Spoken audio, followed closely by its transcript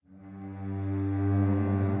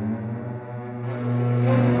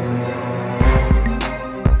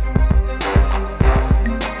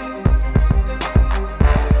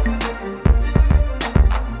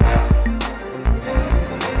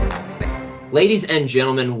Ladies and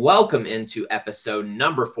gentlemen, welcome into episode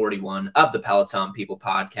number 41 of the Peloton People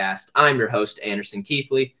Podcast. I'm your host, Anderson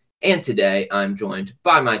Keithley, and today I'm joined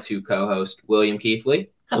by my two co-hosts, William Keithley.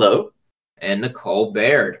 Hello. And Nicole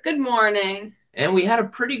Baird. Good morning. And we had a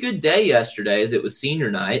pretty good day yesterday as it was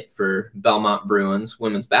senior night for Belmont Bruins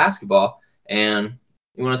women's basketball. And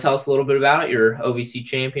you want to tell us a little bit about it, your OVC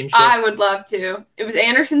championship? I would love to. It was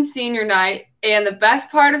Anderson's senior night, and the best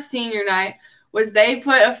part of senior night was they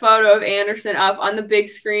put a photo of Anderson up on the big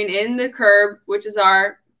screen in the curb, which is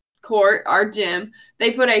our court, our gym.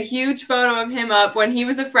 They put a huge photo of him up when he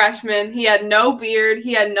was a freshman. He had no beard.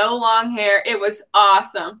 He had no long hair. It was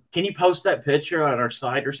awesome. Can you post that picture on our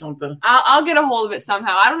site or something? I'll get a hold of it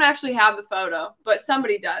somehow. I don't actually have the photo, but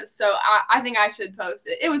somebody does. So I think I should post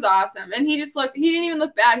it. It was awesome. And he didn't even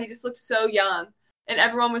look bad. He just looked so young. And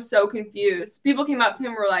everyone was so confused. People came up to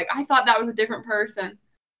him and were like, I thought that was a different person.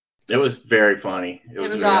 It was very funny. It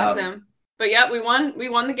was awesome. But yeah, we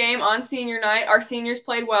won the game on senior night. Our seniors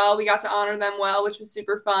played well. We got to honor them well, which was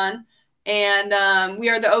super fun. And we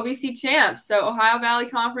are the OVC champs, so Ohio Valley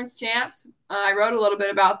Conference champs. I wrote a little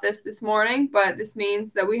bit about this morning, but this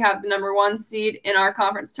means that we have the number 1 seed in our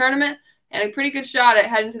conference tournament and a pretty good shot at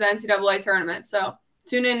heading to the NCAA tournament. So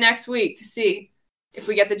tune in next week to see if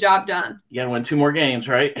we get the job done. You got to win 2 more games,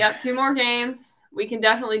 right? Yep, 2 more games. We can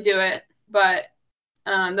definitely do it, but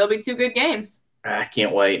there'll be 2 good games. I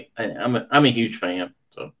can't wait. I'm a huge fan.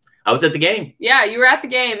 So I was at the game. Yeah, you were at the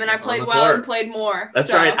game, and I played well and played more.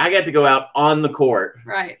 That's right. I got to go out on the court.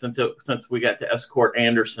 Right. Since we got to escort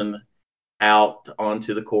Anderson out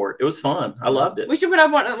onto the court. It was fun. I loved it. We should put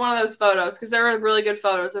up one of those photos because there were really good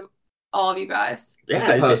photos of all of you guys. Yeah,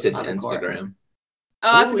 I post it to Instagram.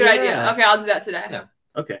 Oh, that's a good idea. Okay, I'll do that today. Yeah.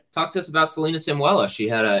 Okay. Talk to us about Selena Samuela. She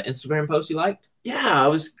had an Instagram post you liked? Yeah, I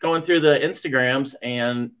was going through the Instagrams,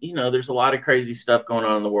 and, there's a lot of crazy stuff going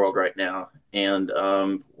on in the world right now. And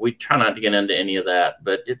we try not to get into any of that,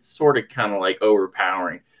 but it's sort of kind of like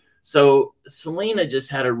overpowering. So Selena just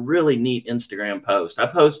had a really neat Instagram post. I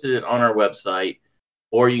posted it on our website,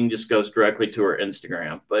 or you can just go directly to her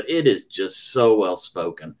Instagram. But it is just so well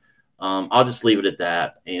spoken. I'll just leave it at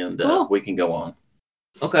that, and cool. We can go on.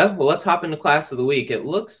 Okay, well, let's hop into Class of the Week. It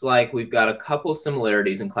looks like we've got a couple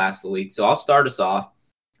similarities in Class of the Week. So I'll start us off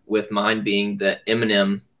with mine being the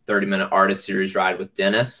Eminem 30-minute artist series ride with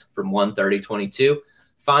Dennis from 1:30:22.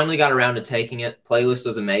 Finally got around to taking it. Playlist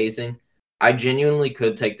was amazing. I genuinely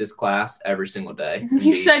could take this class every single day.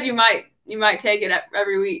 You said you might take it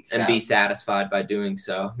every week. And be satisfied by doing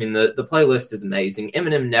so. I mean, the playlist is amazing.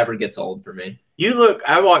 Eminem never gets old for me.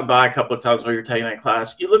 I walked by a couple of times while you were taking that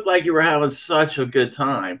class. You looked like you were having such a good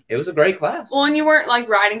time. It was a great class. Well, and you weren't like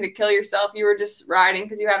riding to kill yourself. You were just riding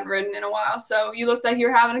because you haven't ridden in a while. So you looked like you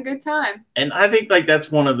were having a good time. And I think that's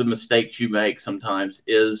one of the mistakes you make sometimes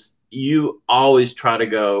is you always try to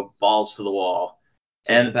go balls to the wall.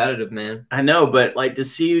 And competitive, man. I know, but to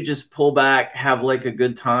see you just pull back, have a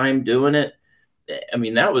good time doing it. I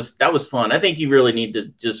mean, that was fun. I think you really need to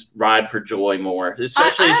just ride for joy more,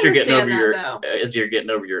 especially as you're getting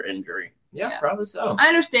over your injury. Yeah, probably so. I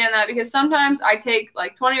understand that because sometimes I take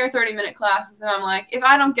 20 or 30-minute classes and I'm like, if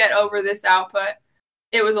I don't get over this output,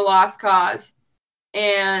 it was a lost cause.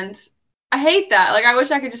 And I hate that. I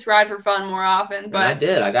wish I could just ride for fun more often. But I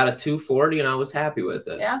did. I got a 2:40 and I was happy with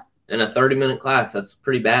it. Yeah. In a 30-minute class, that's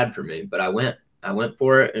pretty bad for me. But I went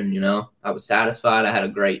for it, and I was satisfied. I had a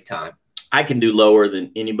great time. I can do lower than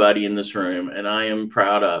anybody in this room, and I am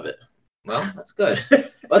proud of it. Well, that's good.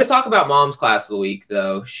 Let's talk about Mom's Class of the Week,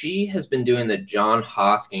 though. She has been doing the John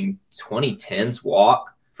Hosking 2010s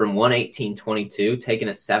walk from 1:18:22, taking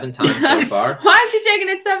it 7 times so far. Why is she taking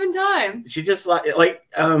it 7 times? She just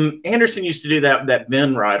Anderson used to do that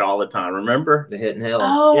Ben ride all the time. Remember the Hidden Hills?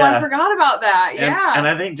 Oh, yeah. I forgot about that. Yeah, and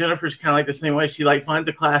I think Jennifer's kind of like the same way. She finds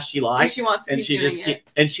a class she likes, and she wants to keep doing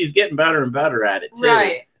it. And she's getting better and better at it too.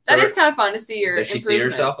 Right. That is kind of fun to see her. Does she see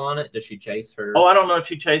herself on it? Does she chase her? Oh, I don't know if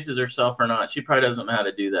she chases herself or not. She probably doesn't know how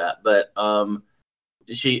to do that. But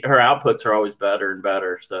her outputs are always better and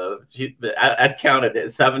better. So I'd counted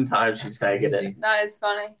it 7 times she's taking it. That is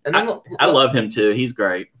funny. And then I love him too. He's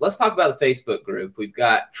great. Let's talk about the Facebook group. We've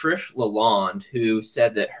got Trish Lalonde, who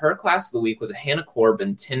said that her class of the week was a Hannah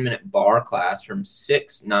Corbin 10-minute bar class from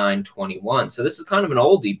 6:9:21. So this is kind of an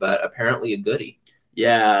oldie, but apparently a goodie.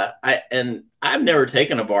 Yeah, I've never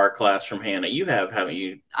taken a bar class from Hannah. You have, haven't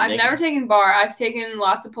you? I've never taken bar. I've taken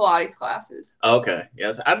lots of Pilates classes. Okay,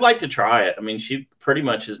 yes. I'd like to try it. I mean, she pretty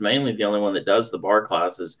much is mainly the only one that does the bar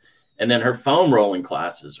classes. And then her foam rolling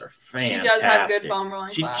classes are fantastic. She does have good foam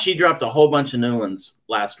rolling classes. She dropped a whole bunch of new ones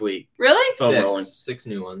last week. Really? Foam rolling. 6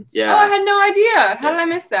 new ones. Yeah. Oh, I had no idea. How did I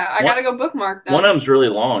miss that? I got to go bookmark them. One of them's really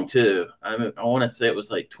long, too. I want to say it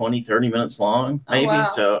was like 20, 30 minutes long, maybe. Oh, wow.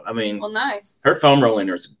 So, I mean, well, nice. Her foam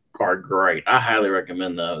rollers are great. I highly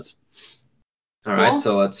recommend those. All right,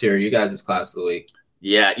 so let's hear you guys' class of the week.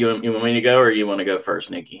 Yeah, you want me to go, or you want to go first,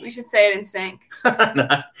 Nikki? We should say it in sync. No,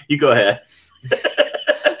 you go ahead.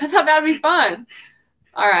 I thought that would be fun.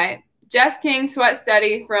 All right. Jess King Sweat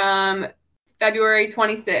Study from February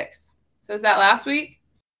 26th. So is that last week?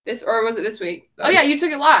 Or was it this week? Yeah, you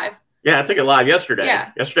took it live. Yeah, I took it live yesterday.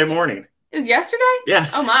 Yeah. Yesterday morning. It was yesterday? Yeah.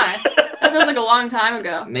 Oh, my. That feels like a long time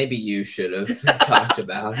ago. Maybe you should have talked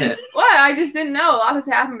about it. What? I just didn't know. A lot has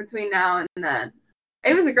happened between now and then.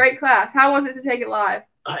 It was a great class. How was it to take it live?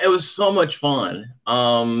 It was so much fun.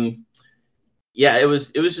 Yeah, it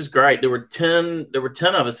was just great. There were 10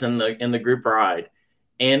 of us in the group ride.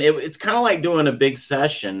 And it's kind of like doing a big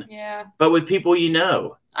session. Yeah. But with people you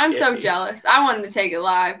know. I'm so jealous. I wanted to take it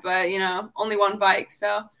live, but only one bike,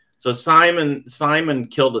 so. So Simon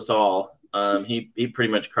killed us all. He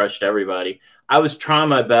pretty much crushed everybody. I was trying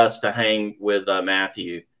my best to hang with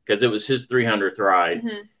Matthew because it was his 300th ride,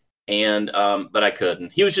 and but I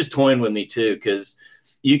couldn't. He was just toying with me too because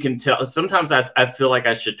you can tell. Sometimes I feel like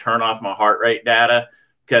I should turn off my heart rate data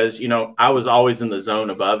because I was always in the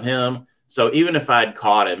zone above him. So even if I'd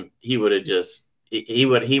caught him, he would have just. He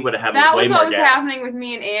would have way more gas. That was what was happening with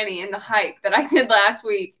me and Annie in the hike that I did last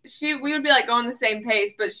week. We would be like going the same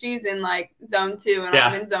pace, but she's in like zone 2 and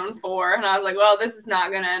I'm in zone 4, and I was like, well, this is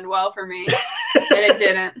not going to end well for me, and it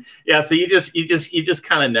didn't. Yeah, so you just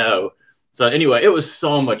kind of know. So anyway, it was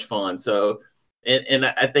so much fun. So and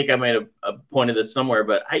I think I made a point of this somewhere,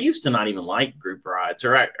 but I used to not even like group rides,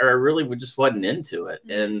 or I really just wasn't into it,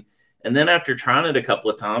 And then after trying it a couple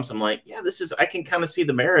of times, I'm like, yeah, I can kind of see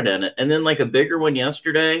the merit in it. And then like a bigger one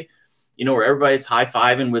yesterday, where everybody's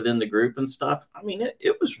high-fiving within the group and stuff. I mean,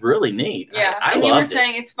 it was really neat. Yeah, and you were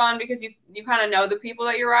saying it's fun because you kind of know the people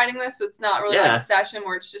that you're riding with, so it's not really like a session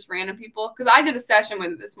where it's just random people. Because I did a session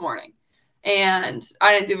with it this morning, and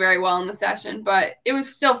I didn't do very well in the session, but it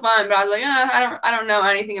was still fun. But I was like, I don't know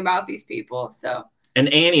anything about these people, so. And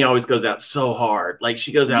Annie always goes out so hard. Like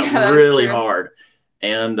she goes out really hard.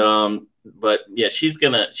 And but yeah, she's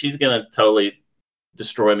gonna totally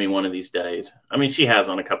destroy me one of these days. I mean, she has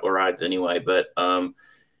on a couple of rides anyway, but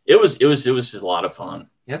it was just a lot of fun.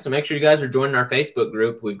 Yeah, so make sure you guys are joining our Facebook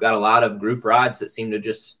group. We've got a lot of group rides that seem to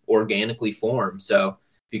just organically form. So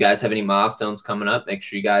if you guys have any milestones coming up, make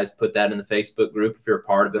sure you guys put that in the Facebook group if you're a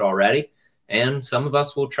part of it already. And some of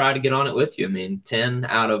us will try to get on it with you. I mean, 10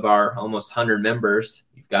 out of our almost 100 members,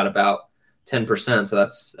 you've got about 10%, so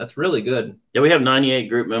that's really good. Yeah, we have 98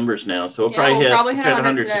 group members now, so we'll probably hit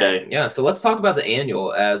 100 today. Yeah, so let's talk about the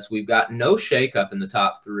annual, as we've got no shakeup in the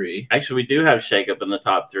top 3. Actually, we do have shakeup in the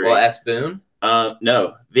top 3. Well, S. Boone?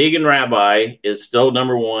 No. Vegan Rabbi is still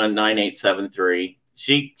number 1, 9873.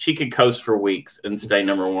 She could coast for weeks and stay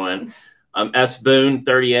number 1. S. Boone,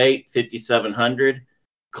 38, 5700.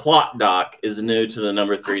 Clock Doc is new to the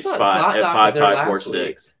number 3 spot at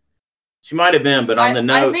 5546. She might have been, but on the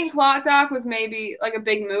notes, I think Clock Doc was maybe like a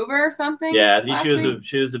big mover or something. Yeah, I think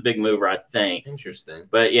she was a big mover, I think. Interesting.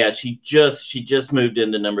 But yeah, she just moved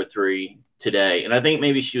into number 3 today, and I think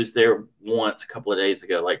maybe she was there once a couple of days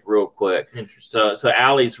ago, like real quick. Interesting. So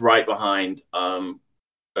Allie's right behind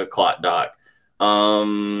a Clock Doc.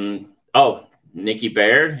 Nikki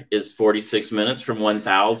Baird is 46 minutes from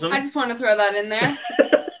 1,000. I just want to throw that in there.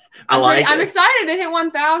 I'm excited to hit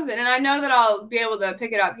 1,000, and I know that I'll be able to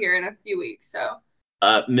pick it up here in a few weeks. So,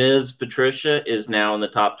 Ms. Patricia is now in the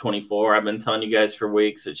top 24. I've been telling you guys for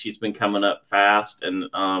weeks that she's been coming up fast, and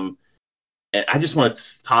I just want to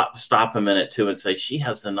stop a minute too and say she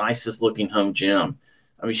has the nicest looking home gym.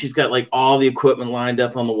 I mean, she's got like all the equipment lined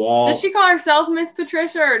up on the wall. Does she call herself Miss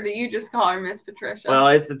Patricia, or do you just call her Miss Patricia? Well,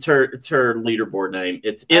 it's her leaderboard name.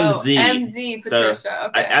 It's MZ. MZ Patricia. So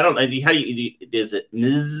okay. I don't know. How do you is it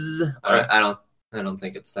Ms? I don't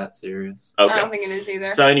think it's that serious. Okay. I don't think it is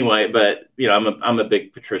either. So anyway, but I'm a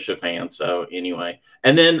big Patricia fan. So anyway,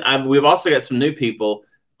 and then we've also got some new people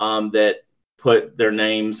that put their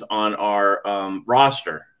names on our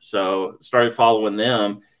roster. So started following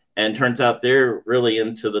them. And turns out they're really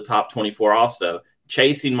into the top 24 also.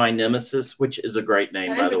 Chasing My Nemesis, which is a great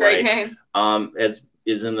name, by the way. That is a great name.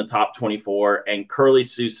 Is in the top 24. And Curly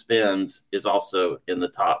Sue Spins is also in the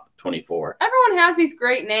top 24. Everyone has these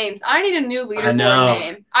great names. I need a new leaderboard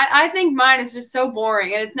name. I think mine is just so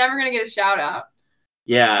boring, and it's never going to get a shout out.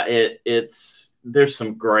 Yeah, there's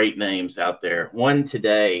some great names out there. One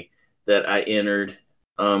today that I entered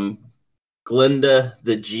Glinda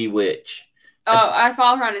the G Witch. Oh, I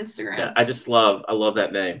follow her on Instagram. Yeah, I love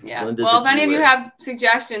that name. Yeah. Glinda Well, the if any of you G-Witch. have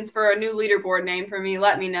suggestions for a new leaderboard name for me,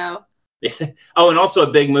 let me know. Oh, and also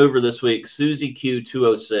a big mover this week, Susie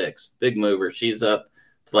Q206. Big mover. She's up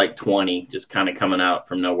to like 20, just kind of coming out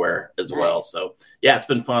from nowhere as well. Nice. So yeah, it's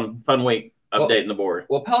been fun week updating the board.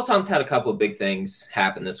 Well, Peloton's had a couple of big things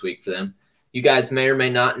happen this week for them. You guys may or may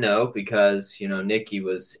not know because, Nikki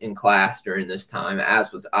was in class during this time,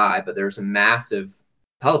 as was I, but there was a massive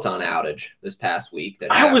Peloton outage this past week.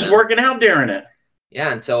 I was working out during it.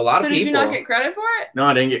 Yeah, and so a lot of people... So did you not get credit for it? No,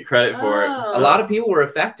 I didn't get credit for it. Oh. A lot of people were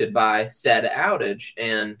affected by said outage,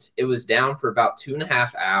 and it was down for about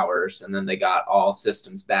 2.5 hours, and then they got all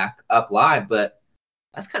systems back up live, but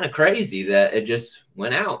that's kind of crazy that it just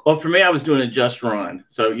went out. Well, for me, I was doing a just run,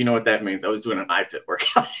 so you know what that means. I was doing an iFit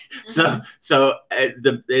workout, so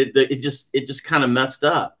it just kind of messed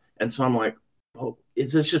up, and so I'm like, "Oh,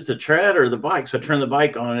 is this just the tread or the bike?" So I turned the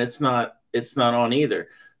bike on, and it's not on either.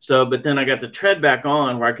 So, but then I got the tread back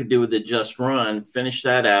on where I could do with the just run, finish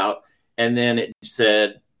that out, and then it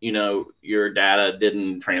said, your data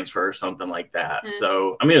didn't transfer or something like that. Mm.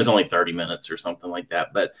 So, I mean, it was only 30 minutes or something like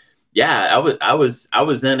that, but. Yeah, I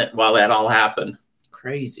was in it while that all happened.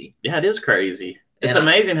 Crazy. Yeah, it is crazy. It's And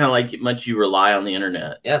amazing how much you rely on the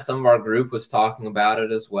internet. Yeah, some of our group was talking about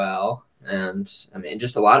it as well. And I mean,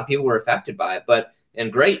 just a lot of people were affected by it. But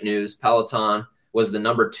in great news, Peloton was the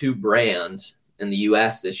number 2 brand in the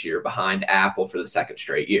US this year behind Apple for the second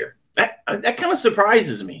straight year. That kind of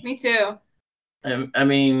surprises me. Me too. I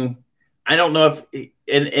mean, I don't know if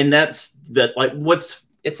and that's that like what's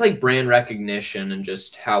It's like brand recognition and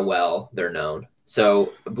just how well they're known.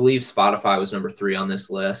 So I believe Spotify was number 3 on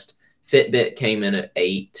this list. Fitbit came in at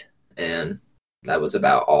 8, and that was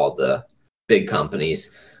about all the big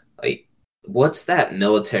companies. Like, what's that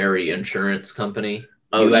military insurance company?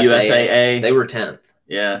 Oh, USAA. They were 10th.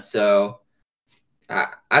 Yeah. So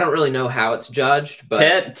I don't really know how it's judged,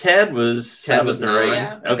 but Ted was 9.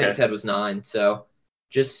 Yeah. I think Ted was 9. So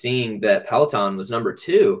just seeing that Peloton was number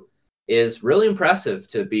 2 is really impressive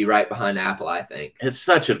to be right behind Apple, I think. It's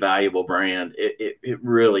such a valuable brand. It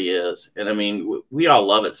really is. And I mean, we all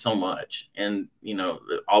love it so much. And,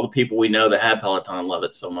 all the people we know that have Peloton love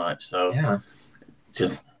it so much. So, Yeah.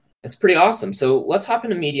 It's pretty awesome. So let's hop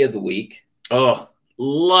into Media of the Week. Oh,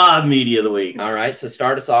 love Media of the Week. All right. So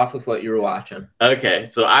start us off with what you were watching. Okay.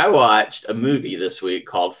 So I watched a movie this week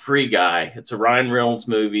called Free Guy. It's a Ryan Reynolds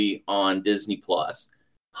movie on Disney Plus.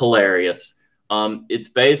 Hilarious. It's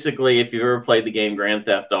basically, if you've ever played the game Grand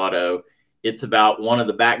Theft Auto, it's about one of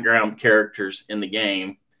the background characters in the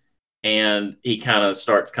game, and he kind of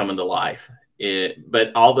starts coming to life.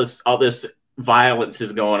 But all this violence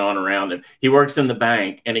is going on around him. He works in the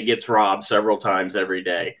bank, and he gets robbed several times every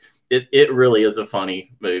day. It really is a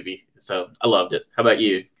funny movie. So I loved it. How about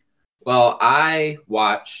you? Well, I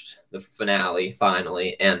watched the finale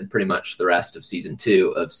finally, and pretty much the rest of season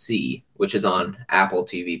 2 of C, which is on Apple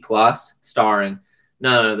TV Plus, starring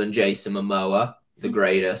none other than Jason Momoa, the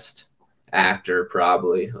greatest actor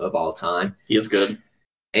probably of all time. He is good.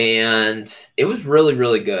 And it was really,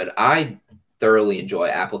 really good. I thoroughly enjoy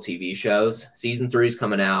Apple TV shows. Season 3 is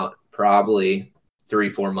coming out probably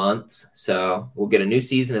 3-4 months, so we'll get a new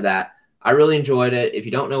season of that. I really enjoyed it. If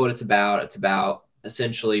you don't know what it's about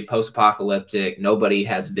essentially post-apocalyptic. Nobody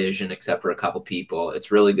has vision except for a couple people.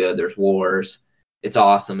 It's really good. There's wars. It's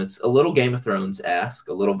awesome. It's a little Game of Thrones-esque,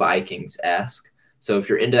 a little Vikings-esque. So if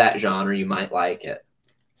you're into that genre, you might like it.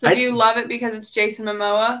 So do you love it because it's Jason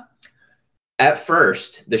Momoa? At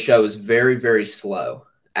first, the show is very, very slow.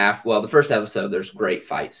 The first episode, there's great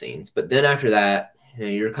fight scenes. But then after that,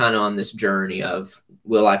 you're kind of on this journey of,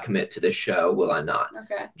 will I commit to this show? Will I not?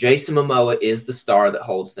 Okay. Jason Momoa is the star that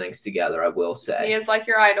holds things together, I will say. He is like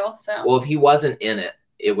your idol, so. Well, if he wasn't in it,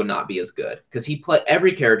 it would not be as good. Because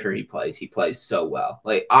every character he plays so well.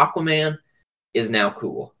 Like, Aquaman is now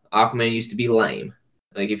cool. Aquaman used to be lame.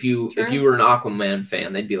 Like, if you were an Aquaman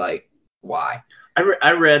fan, they'd be like, why?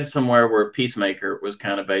 I read somewhere where Peacemaker was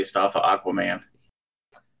kind of based off of Aquaman.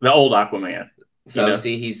 The old Aquaman. So,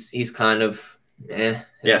 see, he's kind of... It's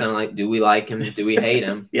kind of like, do we like him? Do we hate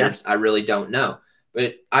him? Yeah. I really don't know.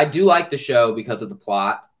 But I do like the show because of the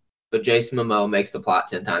plot. But Jason Momoa makes the plot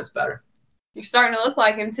 10 times better. You're starting to look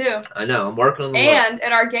like him, too. I know. I'm working on the And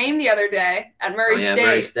at our game the other day at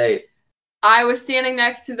Murray State, I was standing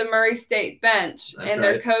next to the Murray State bench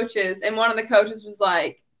their coaches. And one of the coaches was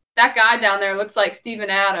like, that guy down there looks like Steven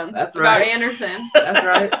Adams. That's about right. Anderson. That's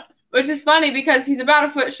right. Which is funny because he's about a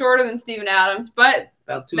foot shorter than Steven Adams, but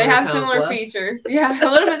they have similar features. Yeah, a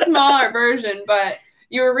little bit smaller version, but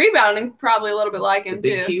you were rebounding probably a little bit like him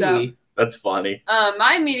too. Kiwi. So That's funny.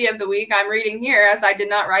 My media of the week I'm reading here, as I did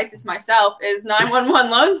not write this myself, is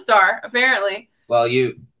 911 Lone Star, apparently. Well,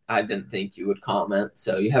 I didn't think you would comment,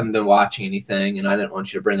 so you haven't been watching anything, and I didn't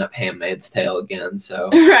want you to bring up Handmaid's Tale again, so.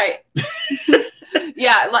 Right.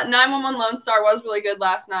 Yeah, 911 Lone Star was really good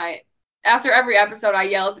last night. After every episode, I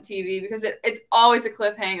yell at the TV because it's always a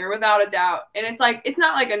cliffhanger, without a doubt. And it's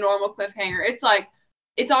not like a normal cliffhanger.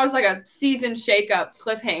 It's always like a season shakeup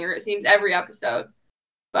cliffhanger, it seems, every episode.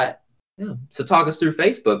 But yeah. So talk us through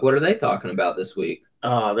Facebook. What are they talking about this week?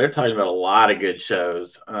 Oh, they're talking about a lot of good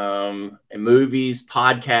shows, movies,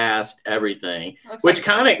 podcast, everything. Which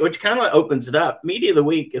kind of opens it up. Media of the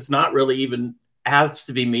week. It's not really even has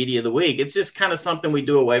to be media of the week. It's just kind of something we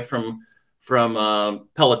do away from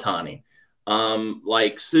Pelotoning.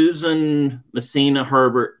 Like Susan Messina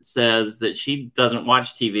Herbert says that she doesn't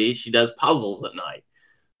watch TV. She does puzzles at night.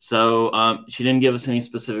 So she didn't give us any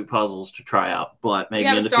specific puzzles to try out, but maybe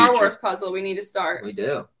in the future. We have a Star Wars puzzle we need to start. We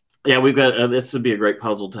do. Yeah, we've got this would be a great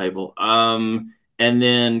puzzle table. And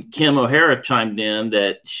then Kim O'Hara chimed in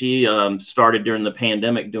that she started during the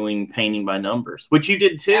pandemic doing painting by numbers, which you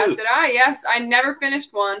did too. Yes, did I? Yes, I never finished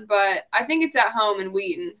one, but I think it's at home in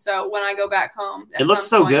Wheaton. So when I go back home, it looks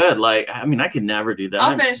so good. Like, I mean, I could never do that.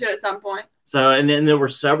 I'll finish it at some point. So, and then there were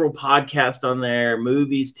several podcasts on there,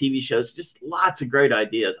 movies, TV shows, just lots of great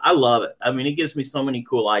ideas. I love it. I mean, it gives me so many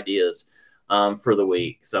cool ideas for the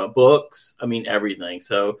week. So books, I mean, everything.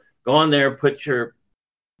 So go on there,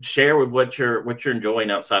 share with what you're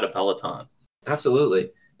enjoying outside of Peloton. Absolutely.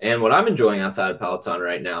 And what I'm enjoying outside of Peloton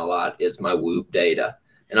right now a lot is my Whoop data.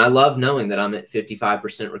 And I love knowing that I'm at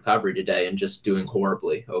 55% recovery today and just doing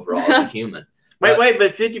horribly overall as a human. But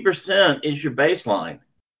 50% is your baseline.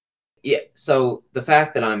 Yeah. So the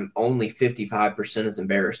fact that I'm only 55% is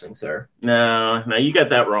embarrassing, sir. No, you got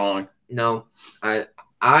that wrong. No,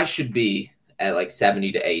 I should be at like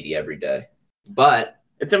 70 to 80 every day. But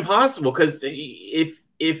it's impossible because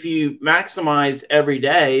if you maximize every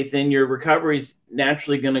day, then your recovery's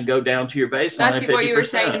naturally going to go down to your baseline. That's what you were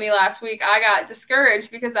saying to me last week. I got discouraged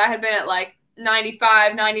because I had been at like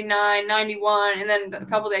 95, 99, 91, and then a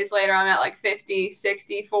couple days later I'm at like 50,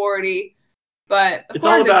 60, 40. But of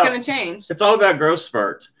course it's going to change. It's all about growth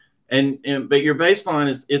spurts. But your baseline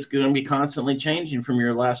is going to be constantly changing from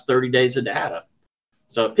your last 30 days of data.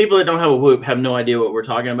 So people that don't have a Whoop have no idea what we're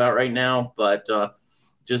talking about right now, but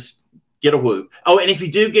just get a Whoop. Oh, and if you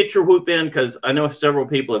do get your Whoop in, because I know several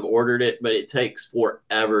people have ordered it, but it takes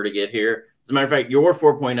forever to get here. As a matter of fact, your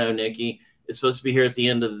 4.0, Nikki, is supposed to be here at the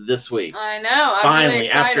end of this week. I know. I'm finally, really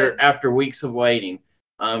excited. after weeks of waiting.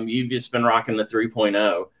 You've just been rocking the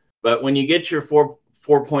 3.0. But when you get your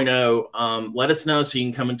 4.0, let us know so you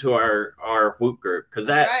can come into our Whoop group, because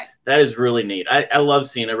that is really neat. I love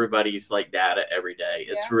seeing everybody's like data every day.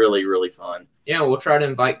 It's really, really fun. Yeah, we'll try to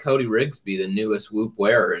invite Cody Rigsby, the newest Whoop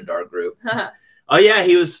wearer, into our group. Oh, yeah,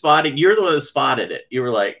 he was spotted. You're the one that spotted it. You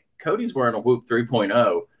were like, Cody's wearing a Whoop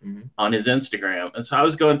 3.0 on his Instagram. And so I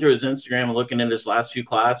was going through his Instagram and looking at his last few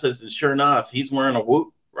classes, and sure enough, he's wearing a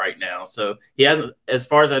Whoop right now. So he hasn't, as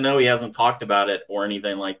far as I know, he hasn't talked about it or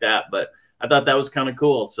anything like that, but I thought that was kind of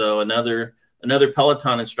cool. So another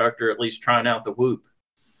Peloton instructor at least trying out the Whoop.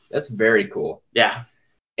 That's very cool. Yeah.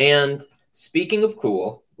 And speaking of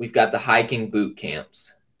cool, we've got the hiking boot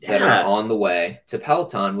camps that are on the way to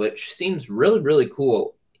Peloton, which seems really, really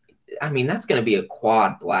cool. I mean, that's going to be a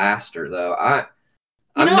quad blaster, though. I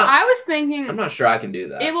was thinking, I'm not sure I can do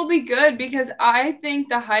that. It will be good because I think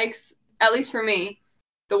the hikes, at least for me,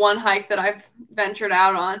 the one hike that I've ventured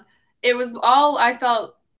out on, it was all I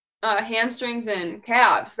felt hamstrings and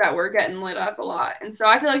calves that were getting lit up a lot. And so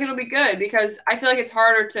I feel like it'll be good because I feel like it's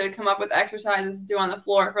harder to come up with exercises to do on the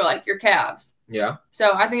floor for like your calves. Yeah.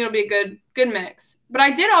 So I think it'll be a good mix. But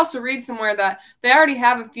I did also read somewhere that they already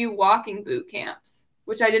have a few walking boot camps,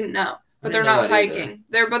 which I didn't know. But they're not hiking.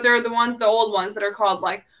 They're the old ones that are called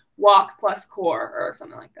like Walk Plus Core or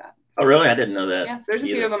something like that. Oh, really? I didn't know that. Yeah, so there's a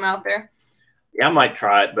few of them out there. Yeah, I might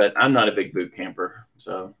try it, but I'm not a big boot camper.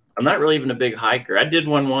 So I'm not really even a big hiker. I did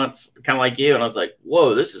one once, kind of like you, and I was like,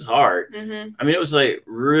 whoa, this is hard. Mm-hmm. I mean, it was like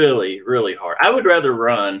really, really hard. I would rather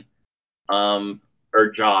run or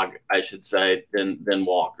jog, I should say, than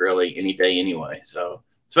walk really any day anyway. So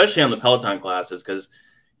especially on the Peloton classes, because,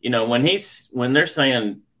 when they're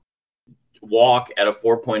saying walk at a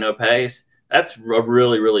 4.0 pace, that's a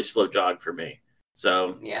really, really slow jog for me.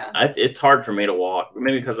 So yeah, it's hard for me to walk,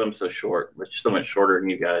 maybe because I'm so short, but so much shorter than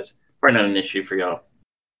you guys. Probably not an issue for y'all.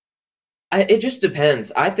 It just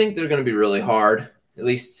depends. I think they're going to be really hard, at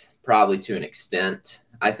least probably to an extent.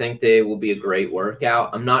 I think they will be a great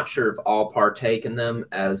workout. I'm not sure if I'll partake in them,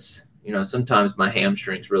 as sometimes my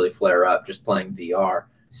hamstrings really flare up just playing VR.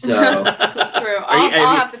 So True.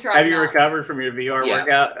 I'll have to try. Have you recovered from your VR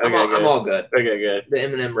workout? Okay, I'm all good. Okay, good. The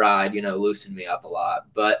M&M ride, loosened me up a lot.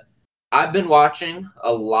 But I've been watching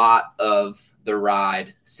a lot of the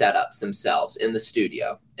ride setups themselves in the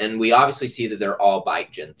studio. And we obviously see that they're all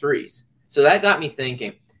Bike Gen 3s. So that got me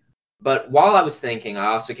thinking. But while I was thinking, I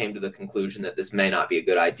also came to the conclusion that this may not be a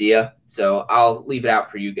good idea. So I'll leave it out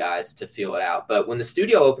for you guys to feel it out. But when the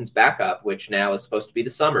studio opens back up, which now is supposed to be the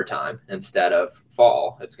summertime instead of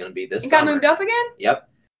fall, it's going to be this summer. It got moved up again? Yep.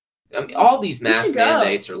 I mean, all these mask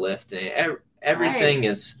mandates are lifting. Everything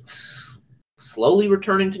is slowly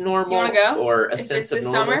returning to normal. You want to go? Or a sense of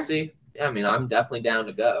normalcy. Summer? Yeah, I mean, I'm definitely down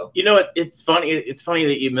to go. You know what? It's funny. It's funny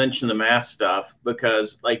that you mentioned the mask stuff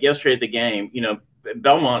because, like yesterday at the game,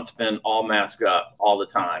 Belmont's been all masked up all the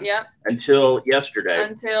time. Yeah. Until yesterday.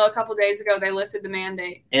 Until a couple days ago, they lifted the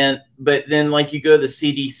mandate. But then, like, you go to the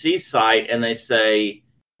CDC site and they say,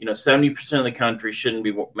 70% of the country shouldn't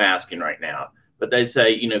be masking right now. But they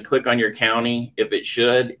say, click on your county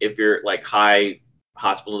if you're like high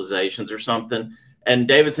hospitalizations or something. And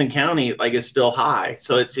Davidson County, like, is still high.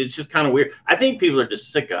 So it's just kind of weird. I think people are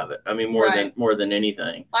just sick of it. I mean, more than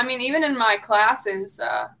anything. I mean, even in my classes,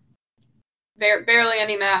 barely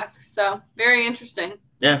any masks. So very interesting.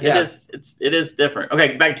 Yeah, it is. It is different.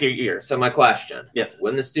 Okay, back to your ear. So my question. Yes.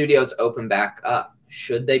 When the studios open back up,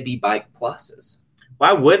 should they be Bike Pluses?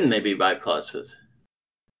 Why wouldn't they be Bike Pluses?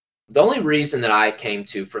 The only reason that I came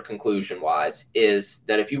to for conclusion-wise is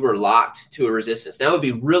that if you were locked to a resistance, now it would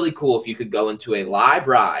be really cool if you could go into a live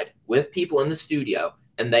ride with people in the studio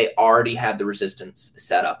and they already had the resistance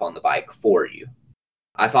set up on the bike for you.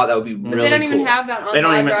 I thought that would be really cool. They don't even have that on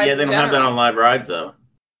live rides. Yeah, they don't have that on live rides, though.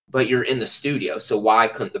 But you're in the studio, so why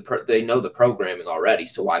couldn't they know the programming already,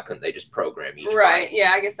 so why couldn't they just program each Right, bike?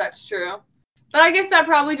 Yeah, I guess that's true. But I guess that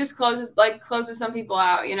probably just closes some people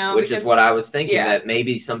out, Which is what I was thinking, that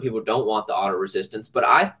maybe some people don't want the auto resistance, but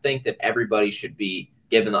I think that everybody should be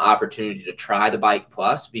given the opportunity to try the Bike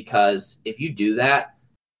Plus, because if you do that,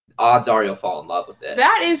 odds are you'll fall in love with it.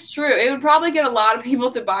 That is true. It would probably get a lot of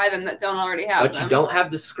people to buy them that don't already have them. But you don't have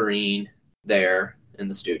the screen there in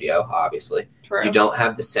the studio, obviously. True. You don't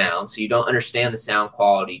have the sound, so you don't understand the sound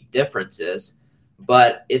quality differences.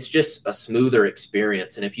 But it's just a smoother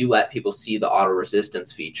experience. And if you let people see the auto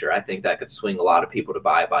resistance feature, I think that could swing a lot of people to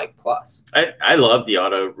buy a Bike Plus. I love the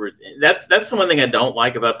auto. That's the one thing I don't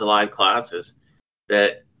like about the live classes,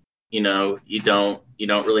 that, you don't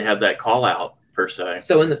really have that call out per se.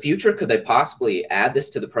 So in the future, could they possibly add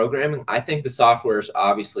this to the programming? I think the software is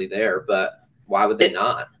obviously there, but why would they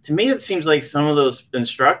not? To me, it seems like some of those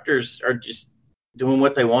instructors are just doing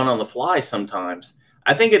what they want on the fly sometimes.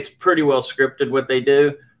 I think it's pretty well scripted what they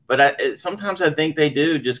do, but sometimes I think they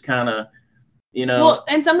do just kind of, Well,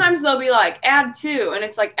 and sometimes they'll be like, add 2, and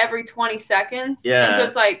it's like every 20 seconds. Yeah. And so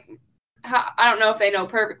it's like, I don't know if they know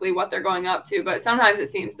perfectly what they're going up to, but sometimes it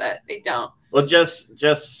seems that they don't. Well, just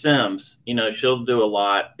Sims, she'll do a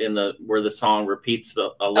lot where the song repeats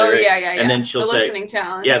a lyric. Oh, yeah. And then she'll say, listening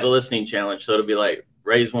challenge. Yeah, the listening challenge. So it'll be like,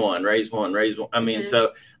 raise one, raise one, raise one. I mean,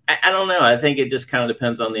 so I don't know. I think it just kind of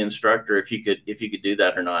depends on the instructor if you could do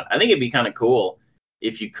that or not. I think it'd be kind of cool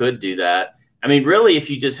if you could do that. I mean, really, if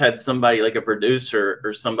you just had somebody like a producer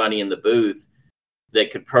or somebody in the booth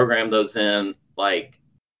that could program those in like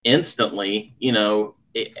instantly,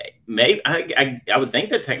 maybe I would think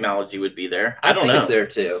the technology would be there. I don't know. It's there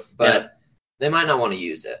too, but they might not want to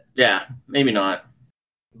use it. Yeah, maybe not.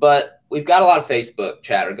 But we've got a lot of Facebook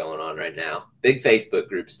chatter going on right now. Big Facebook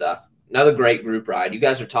group stuff. Another great group ride. You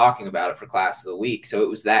guys are talking about it for Class of the Week, so it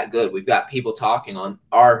was that good. We've got people talking on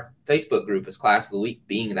our Facebook group as Class of the Week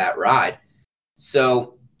being that ride.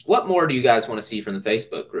 So what more do you guys want to see from the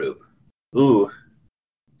Facebook group? Ooh.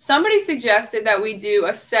 Somebody suggested that we do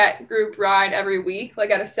a set group ride every week, like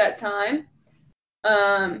at a set time.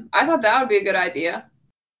 I thought that would be a good idea.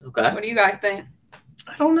 Okay. What do you guys think?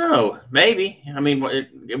 I don't know. Maybe. I mean,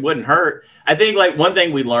 it wouldn't hurt. I think, like, one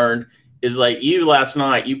thing we learned is, like, you last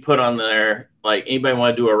night, you put on there, like, anybody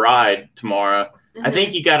want to do a ride tomorrow? Mm-hmm. I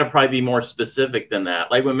think you got to probably be more specific than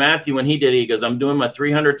that. Like when Matthew, when he did it, he goes, I'm doing my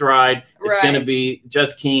 300th ride. It's going to be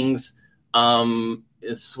Just Kings.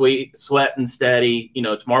 Is sweat and steady,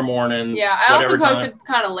 tomorrow morning. Yeah, I also posted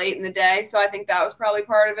kind of late in the day, so I think that was probably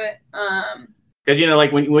part of it. Because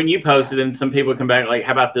like when you posted, and some people come back like,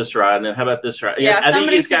 "How about this ride?" and then "How about this ride?" Yeah, I think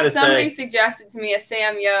you just got to say. Somebody suggested to me a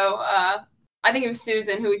Sam Yo. I think it was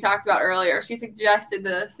Susan who we talked about earlier. She suggested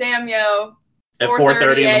the Sam Yo at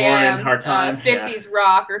 4:30 in the morning, hard time, 50s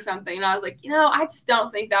rock or something, and I was like, I just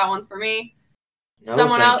don't think that one's for me. No,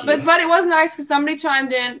 Someone else, but it was nice because somebody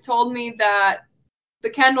chimed in, told me that the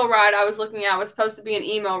Kendall ride I was looking at was supposed to be an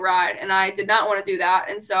emo ride, and I did not want to do that.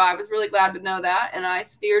 And so I was really glad to know that, and I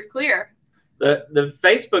steered clear. The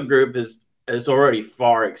Facebook group has already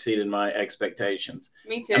far exceeded my expectations.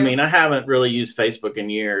 Me too. I mean, I haven't really used Facebook in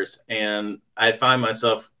years, and I find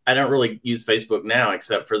myself, I don't really use Facebook now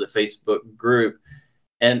except for the Facebook group.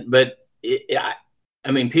 But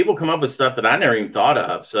I mean, people come up with stuff that I never even thought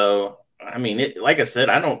of. So, I mean, like I said,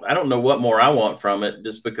 I don't know what more I want from it,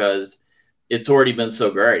 just because it's already been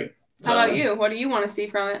so great. How about you? What do you want to see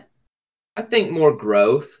from it? I think more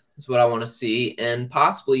growth is what I want to see, and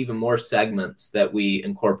possibly even more segments that we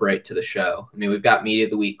incorporate to the show. I mean, we've got Media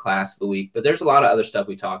of the Week, Class of the Week, but there's a lot of other stuff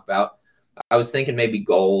we talk about. I was thinking maybe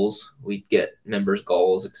goals. We'd get members'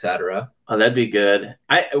 goals, etc. Oh, that'd be good.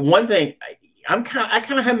 I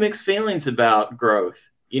kind of have mixed feelings about growth.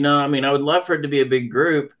 You know, I mean, I would love for it to be a big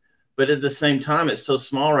group, but at the same time, it's so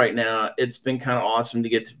small right now. It's been kind of awesome to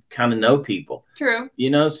get to kind of know people. True. You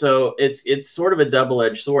know, so it's sort of a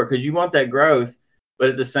double-edged sword, because you want that growth, but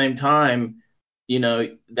at the same time, you know,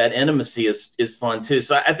 that intimacy is fun too.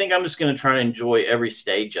 So I think I'm just going to try to enjoy every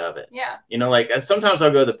stage of it. Yeah. You know, like sometimes I'll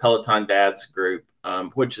go to the Peloton Dads group,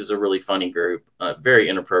 which is a really funny group, very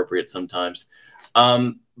inappropriate sometimes.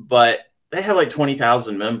 But they have like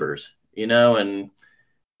 20,000 members, you know, and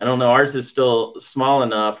I don't know, ours is still small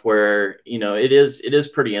enough where, you know, it is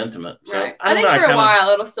pretty intimate. So right. I think for a while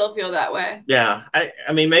it'll still feel that way. Yeah.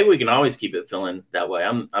 I mean, maybe we can always keep it feeling that way.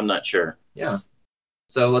 I'm not sure. Yeah.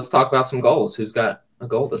 So let's talk about some goals. Who's got a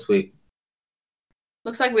goal this week?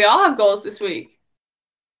 Looks like we all have goals this week.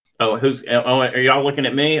 Oh, are y'all looking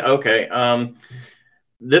at me? Okay.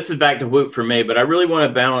 This is back to Whoop for me, but I really want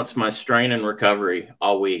to balance my strain and recovery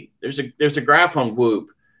all week. There's a graph on Whoop.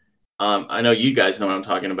 I know you guys know what I'm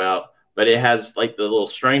talking about, but it has like the little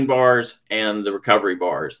strain bars and the recovery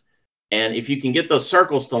bars. And if you can get those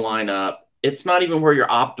circles to line up, it's not even where your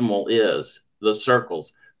optimal is, those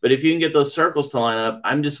circles. But if you can get those circles to line up,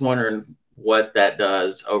 I'm just wondering what that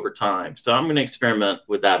does over time. So I'm going to experiment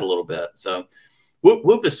with that a little bit. So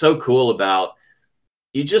Whoop is so cool about,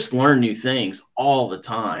 you just learn new things all the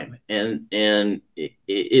time. And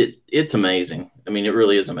it's amazing. I mean, it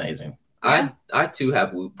really is amazing. I too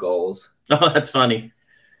have Whoop goals. Oh, that's funny.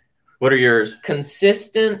 What are yours?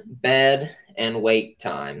 Consistent bed and wake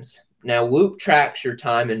times. Now, Whoop tracks your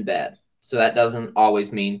time in bed, so that doesn't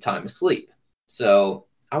always mean time asleep. So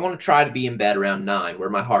I want to try to be in bed around 9, where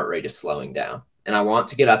my heart rate is slowing down, and I want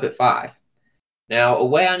to get up at 5. Now, a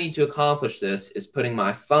way I need to accomplish this is putting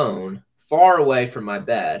my phone far away from my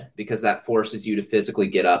bed, because that forces you to physically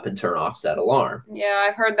get up and turn off said alarm. Yeah,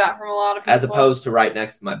 I've heard that from a lot of people. As opposed to right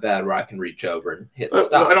next to my bed where I can reach over and hit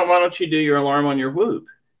stop. Why don't you do your alarm on your Whoop?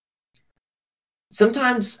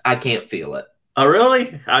 Sometimes I can't feel it. Oh,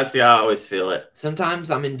 really? I always feel it. Sometimes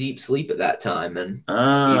I'm in deep sleep at that time, and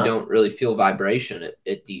you don't really feel vibration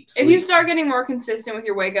at deep sleep. If you start getting more consistent with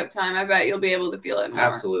your wake-up time, I bet you'll be able to feel it more.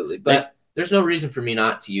 Absolutely. But there's no reason for me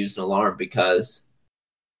not to use an alarm, because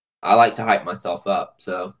I like to hype myself up.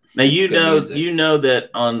 So now you know that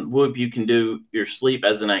on Whoop you can do your sleep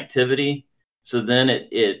as an activity. So then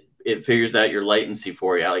it figures out your latency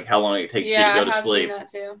for you, like how long it takes you to go to sleep. Yeah, I have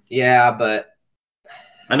seen that too. Yeah, but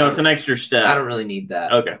I know it's an extra step. I don't really need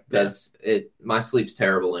that. Okay. Because my sleep's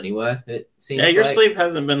terrible anyway. It seems. Yeah, your sleep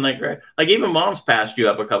hasn't been that great. Like even Mom's passed you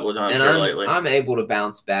up a couple of times lately. I'm able to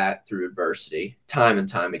bounce back through adversity time and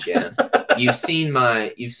time again. You've seen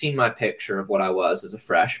my picture of what I was as a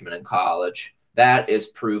freshman in college. That is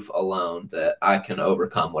proof alone that I can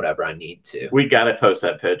overcome whatever I need to. We got to post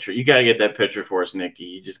that picture. You got to get that picture for us, Nikki.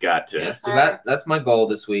 You just got to. Yeah, so that's my goal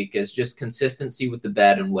this week, is just consistency with the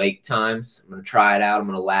bed and wake times. I'm going to try it out. I'm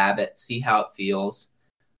going to lab it, see how it feels.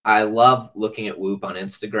 I love looking at Whoop on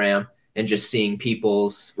Instagram and just seeing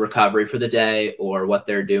people's recovery for the day, or what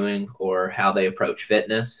they're doing, or how they approach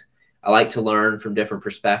fitness. I like to learn from different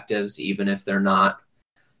perspectives, even if they're not.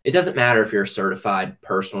 It doesn't matter if you're a certified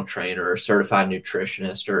personal trainer or certified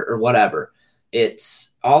nutritionist or whatever.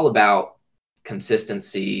 It's all about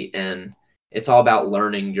consistency, and it's all about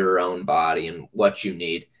learning your own body and what you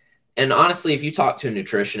need. And honestly, if you talk to a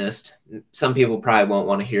nutritionist, some people probably won't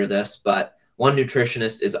want to hear this, but one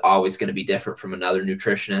nutritionist is always going to be different from another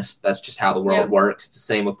nutritionist. That's just how the world works. It's the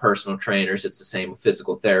same with personal trainers. It's the same with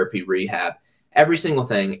physical therapy, rehab. Every single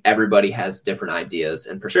thing, everybody has different ideas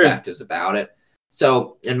and perspectives about it.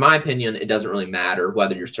 So in my opinion, it doesn't really matter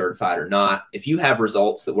whether you're certified or not. If you have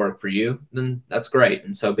results that work for you, then that's great,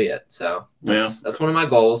 and so be it. So that's one of my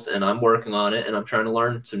goals, and I'm working on it, and I'm trying to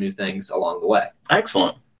learn some new things along the way.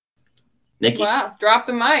 Excellent. Nikki? Wow, drop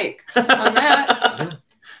the mic on that.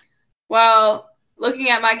 Well, looking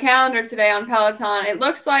at my calendar today on Peloton, it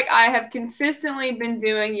looks like I have consistently been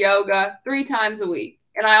doing yoga 3 times a week.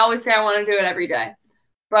 And I always say I want to do it every day.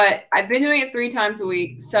 But I've been doing it 3 times a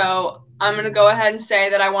week. So I'm going to go ahead and say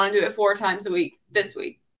that I want to do it 4 times a week this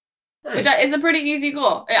week. Nice. Which is a pretty easy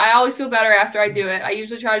goal. I always feel better after I do it. I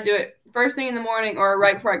usually try to do it first thing in the morning or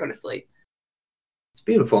right before I go to sleep. It's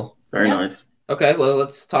beautiful. Very nice. Okay, well,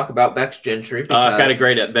 let's talk about Bex Gentry. I've got a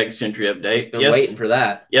great Bex Gentry update. Been waiting for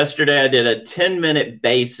that. Yesterday, I did a 10-minute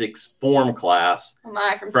basics form class. Oh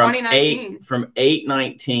my, from 2019. From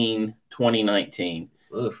 8/19/2019.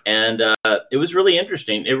 Oof. And it was really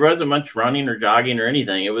interesting. It wasn't much running or jogging or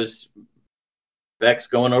anything. It was Bex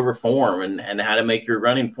going over form and how to make your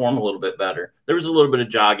running form a little bit better. There was a little bit of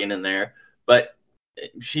jogging in there, but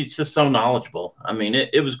she's just so knowledgeable. I mean,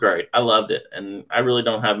 it was great. I loved it. And I really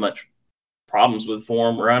don't have much problems with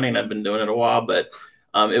form running. I've been doing it a while, but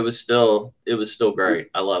it was still great.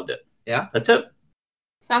 I loved it. Yeah. That's it.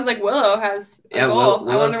 Sounds like Willow has a goal.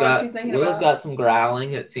 I wonder what she's thinking Willow's about. got some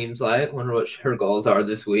growling, it seems like. Wonder what her goals are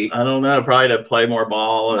this week. I don't know. Probably to play more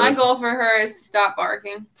ball. My goal for her is to stop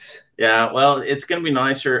barking. Yeah, well, it's going to be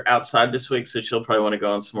nicer outside this week, so she'll probably want to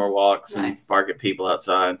go on some more walks and bark at people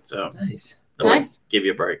outside. So Nice. Give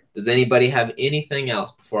you a break. Does anybody have anything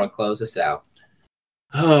else before I close this out?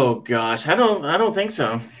 Oh gosh, I don't think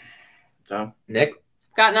so. So Nick?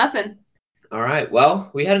 Got nothing. All right.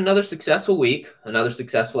 Well, we had another successful week, another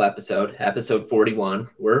successful episode 41.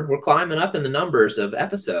 We're climbing up in the numbers of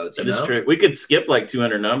episodes. That is true. We could skip like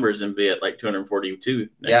 200 numbers and be at like 242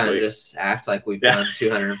 next week. And just act like we've done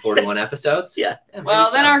 241 episodes. Yeah.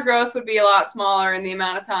 Well, then our growth would be a lot smaller in the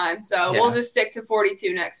amount of time. So we'll just stick to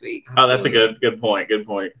 42 next week. Oh, that's a good point. Good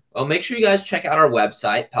point. Well, make sure you guys check out our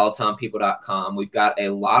website, pelotonpeople.com. We've got a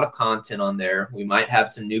lot of content on there. We might have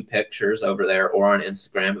some new pictures over there or on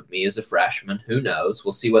Instagram of me as a freshman. Who knows?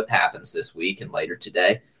 We'll see what happens this week and later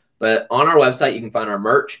today. But on our website, you can find our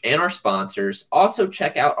merch and our sponsors. Also,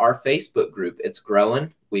 check out our Facebook group. It's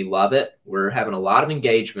growing. We love it. We're having a lot of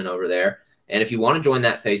engagement over there. And if you want to join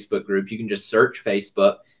that Facebook group, you can just search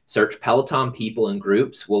Facebook, search Peloton People in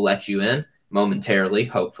Groups. We'll let you in momentarily,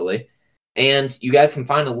 hopefully. And you guys can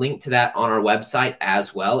find a link to that on our website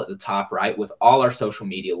as well at the top right with all our social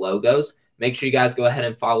media logos. Make sure you guys go ahead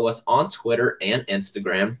and follow us on Twitter and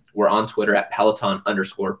Instagram. We're on Twitter at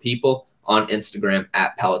Peloton_people, on Instagram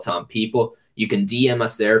at Peloton People. You can DM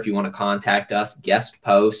us there if you want to contact us, guest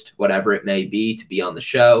post, whatever it may be to be on the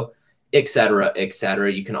show, etc., etc.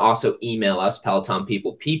 You can also email us,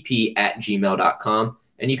 pelotonpeoplepp@gmail.com.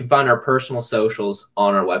 And you can find our personal socials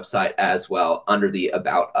on our website as well under the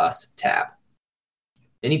About Us tab.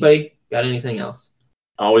 Anybody got anything else?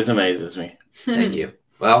 Always amazes me. Thank you.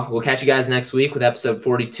 Well, we'll catch you guys next week with episode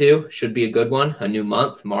 42. Should be a good one. A new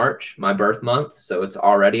month, March, my birth month. So it's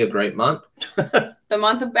already a great month. The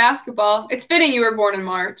month of basketball. It's fitting you were born in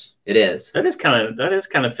March. It is. That is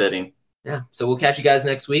kind of fitting. Yeah. So we'll catch you guys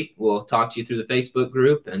next week. We'll talk to you through the Facebook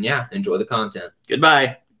group. And enjoy the content.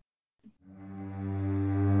 Goodbye.